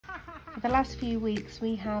The last few weeks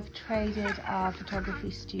we have traded our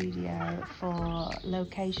photography studio for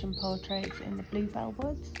location portraits in the Bluebell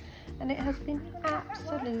woods, and it has been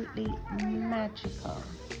absolutely magical.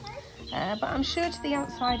 But I'm sure to the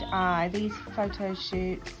outside eye these photo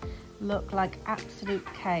shoots look like absolute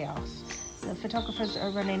chaos. The photographers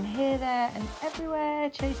are running here, there and everywhere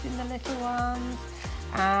chasing the little ones,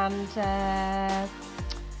 and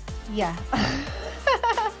yeah,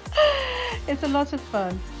 it's a lot of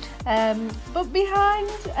fun. But behind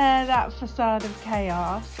that facade of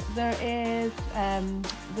chaos, there's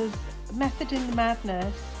method in the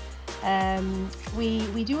madness.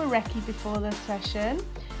 We do a recce before the session,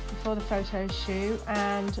 before the photo shoot,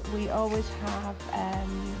 and we always have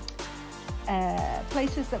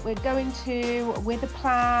places that we're going to with a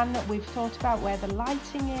plan. We've thought about where the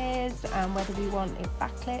lighting is and whether we want it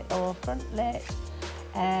backlit or front lit.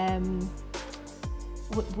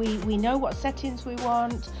 We know what settings we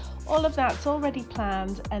want. All of that's already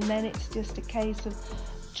planned, and then it's just a case of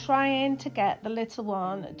trying to get the little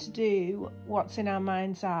one to do what's in our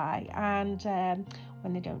mind's eye. And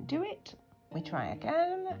when they don't do it, we try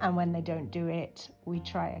again, and when they don't do it, we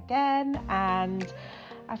try again, and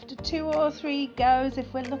after 2 or 3 goes,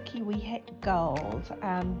 if we're lucky, we hit gold,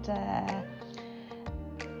 and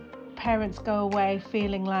parents go away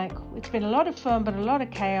feeling like it's been a lot of fun but a lot of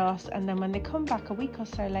chaos. And then when they come back a week or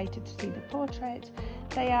so later to see the portraits,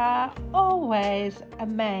 they are always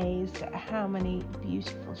amazed at how many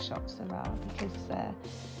beautiful shots there are, because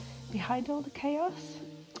behind all the chaos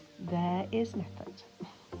there is method.